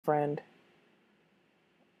friend.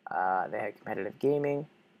 They had competitive gaming,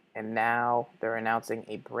 and now they're announcing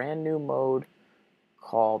a brand new mode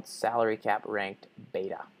called Salary Cap Ranked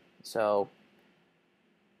Beta. So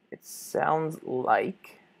it sounds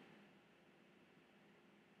like,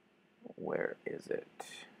 where is it?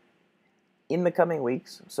 In the coming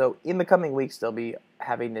weeks. So in the coming weeks, they'll be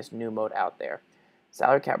having this new mode out there.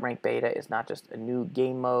 Salary Cap Ranked Beta is not just a new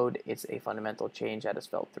game mode, it's a fundamental change that is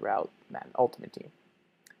felt throughout Madden Ultimate Team.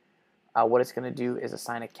 What it's going to do is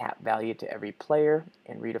assign a cap value to every player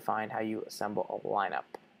and redefine how you assemble a lineup.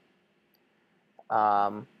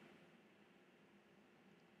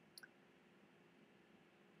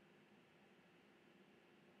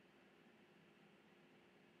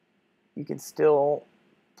 You can still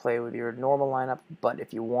play with your normal lineup, but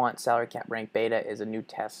if you want, Salary Cap Rank Beta is a new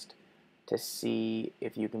test to see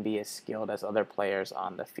if you can be as skilled as other players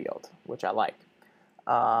on the field, which I like.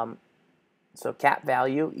 So cap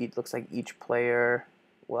value, it looks like each player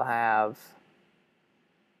will have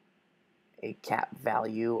a cap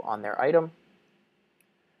value on their item.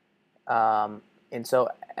 And so,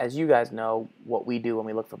 as you guys know, what we do when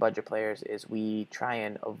we look for budget players is we try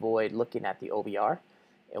and avoid looking at the OVR,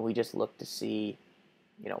 and we just look to see,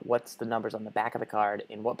 what's the numbers on the back of the card,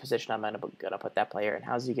 in what position I'm going to put that player, and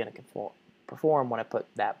how's he going to perform when I put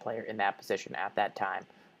that player in that position at that time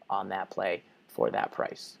on that play for that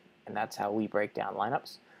price. And that's how we break down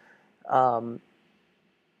lineups.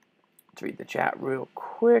 Let's read the chat real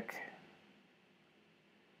quick.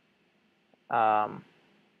 So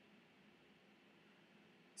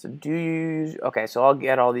do you use, okay, so I'll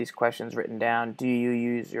get all these questions written down. Do you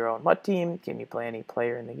use your own MUT team? Can you play any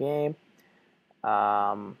player in the game?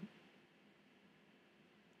 Talk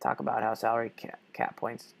about how salary cap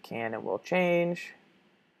points can and will change.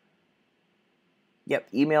 Yep,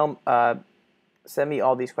 email, send me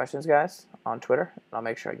all these questions, guys, on Twitter. And I'll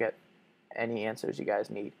make sure I get any answers you guys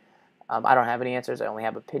need. I don't have any answers. I only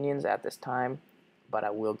have opinions at this time, but I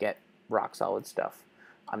will get rock solid stuff.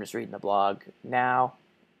 I'm just reading the blog now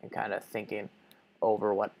and kind of thinking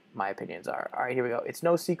over what my opinions are. All right, here we go. It's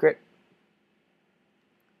no secret.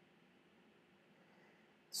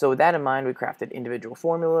 So with that in mind, we crafted individual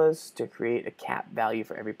formulas to create a cap value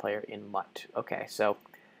for every player in MUT. Okay, so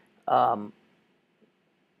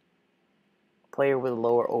player with a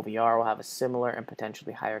lower OVR will have a similar and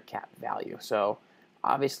potentially higher cap value. So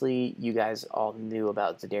obviously, you guys all knew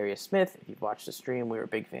about Zadarius Smith. If you've watched the stream, we were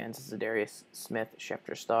big fans of Zadarius Smith,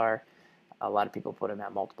 Schefter star. A lot of people put him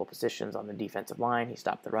at multiple positions on the defensive line. He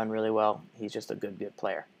stopped the run really well. He's just a good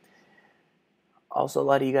player. Also, a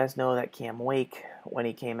lot of you guys know that Cam Wake, when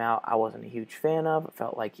he came out, I wasn't a huge fan of. It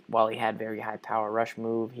felt like while he had very high power rush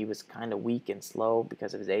move, he was kind of weak and slow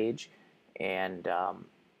because of his age. And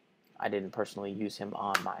I didn't personally use him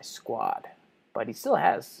on my squad. But he still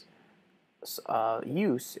has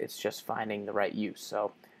use. It's just finding the right use.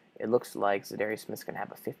 So it looks like Zadarius Smith's going to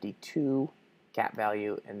have a 52 cap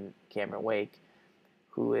value, and Cameron Wake,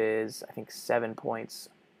 who is, I think, 7 points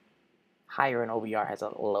higher in OVR, has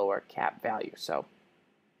a lower cap value. So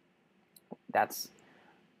that's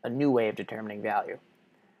a new way of determining value.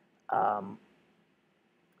 I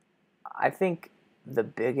think the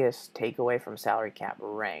biggest takeaway from salary cap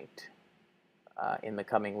ranked in the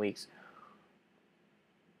coming weeks,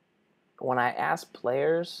 when I ask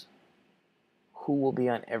players who will be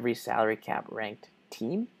on every salary cap ranked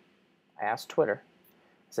team, I asked Twitter.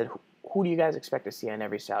 I said, who do you guys expect to see on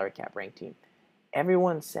every salary cap ranked team?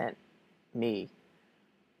 Everyone sent me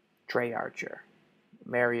Trey Archer,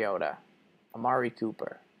 Mariota, Amari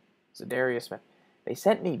Cooper, Zadarius Smith. They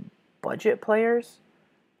sent me budget players.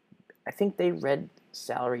 I think they read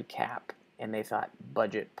salary cap and they thought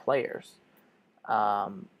budget players.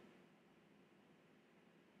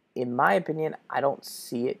 In my opinion, I don't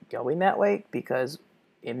see it going that way because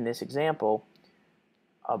in this example,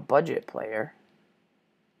 a budget player,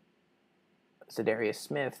 Zadarius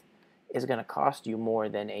Smith, is going to cost you more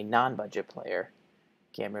than a non-budget player,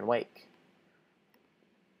 Cameron Wake.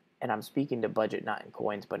 And I'm speaking to budget not in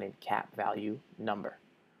coins, but in cap value number.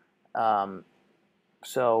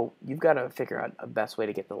 So you've got to figure out a best way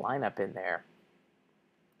to get the lineup in there.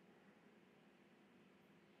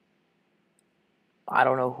 I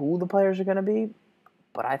don't know who the players are going to be,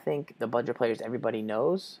 but I think the budget players everybody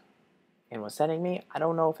knows and was sending me, I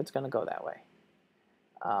don't know if it's going to go that way.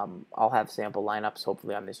 I'll have sample lineups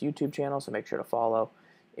hopefully on this YouTube channel, so make sure to follow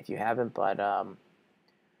if you haven't. But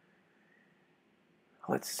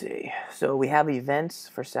let's see. So we have events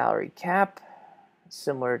for salary cap,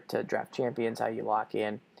 similar to Draft Champions, how you lock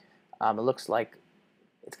in. It looks like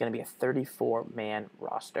it's going to be a 34-man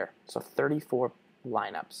roster, so 34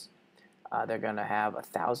 lineups. they're going to have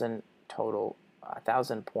 1,000 total,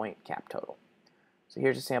 1,000-point cap total. So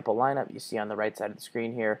here's a sample lineup. You see on the right side of the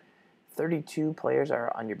screen here, 32 players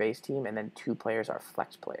are on your base team, and then 2 players are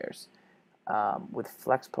flex players. With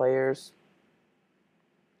flex players,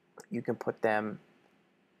 you can put them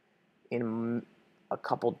in a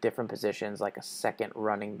couple different positions, like a second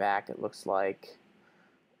running back, it looks like,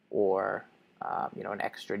 or an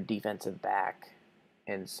extra defensive back.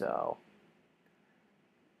 And so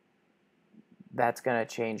that's going to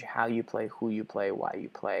change how you play, who you play, why you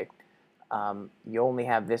play. You only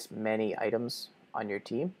have this many items on your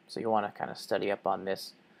team, so you want to kind of study up on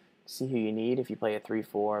this, see who you need. If you play a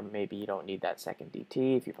 3-4, maybe you don't need that second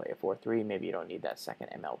DT. If you play a 4-3, maybe you don't need that second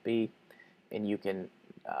MLB. And you can,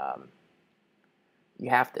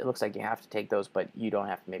 it looks like you have to take those, but you don't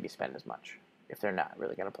have to maybe spend as much if they're not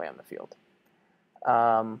really going to play on the field.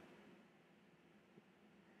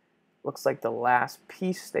 Looks like the last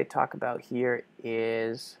piece they talk about here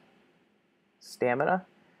is stamina.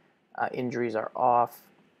 Injuries are off,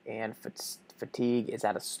 and fatigue is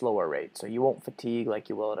at a slower rate. So you won't fatigue like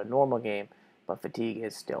you will at a normal game, but fatigue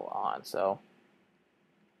is still on. So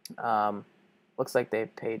looks like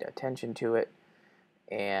they've paid attention to it,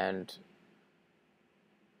 and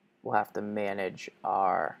we'll have to manage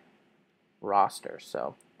our roster.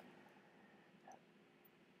 So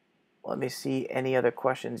let me see any other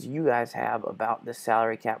questions you guys have about this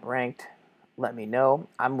salary cap ranked. Let me know.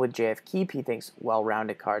 I'm with JF Keep. He thinks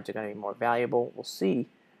well-rounded cards are going to be more valuable. We'll see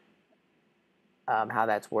how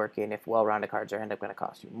that's working. If well-rounded cards end up going to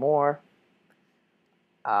cost you more.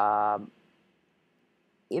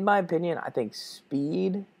 In my opinion, I think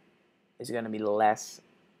speed is going to be less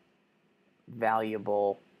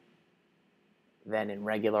valuable than in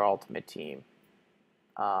regular Ultimate Team.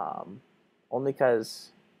 Only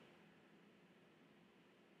because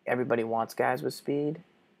everybody wants guys with speed,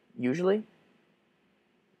 usually.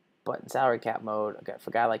 But in salary cap mode,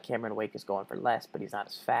 for a guy like Cameron Wake is going for less, but he's not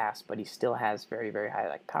as fast, but he still has very, very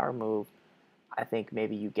high power move. I think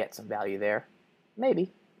maybe you get some value there.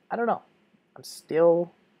 Maybe. I don't know. I'm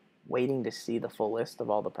still waiting to see the full list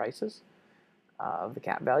of all the prices of the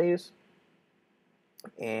cap values.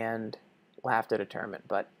 And we'll have to determine.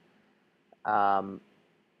 But we're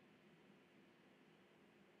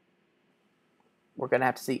going to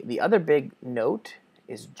have to see. The other big note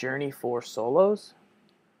is Journey 4 solos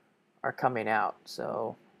are coming out.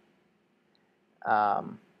 So I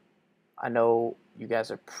know you guys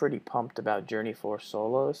are pretty pumped about Journey 4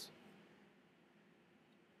 solos.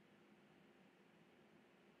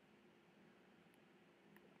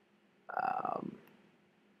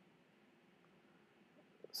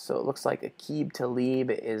 So it looks like Aqib Talib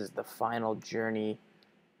is the final Journey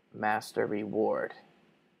Master reward.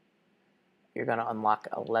 You're going to unlock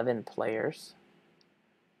 11 players,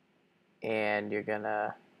 and you're going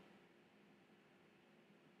to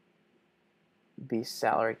be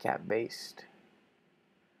salary cap based.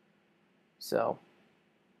 So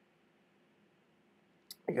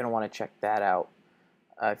you're going to want to check that out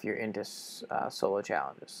if you're into solo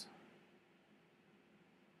challenges.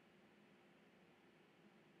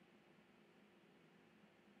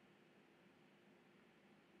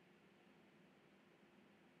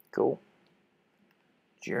 Cool.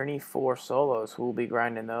 Journey 4 solos. Who will be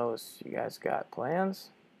grinding those? You guys got plans?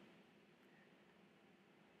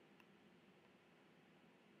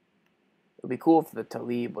 It would be cool if the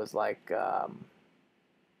Talib was like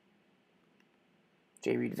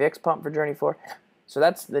J. Reed Vic's pump for Journey 4. So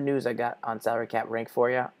that's the news I got on salary cap rank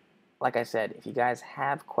for you. Like I said, if you guys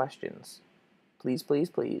have questions, please, please,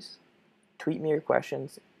 please tweet me your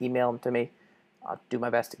questions, email them to me. I'll do my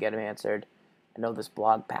best to get them answered. I know this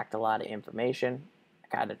blog packed a lot of information. I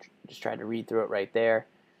kind of just tried to read through it right there,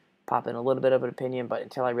 pop in a little bit of an opinion, but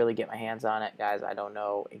until I really get my hands on it, guys, I don't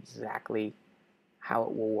know exactly how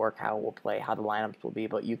it will work, how it will play, how the lineups will be,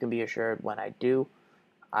 but you can be assured when I do,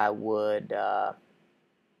 I would, I'll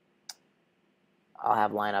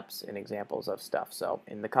have lineups and examples of stuff. So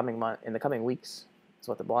in the coming weeks, that's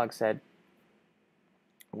what the blog said,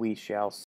 we shall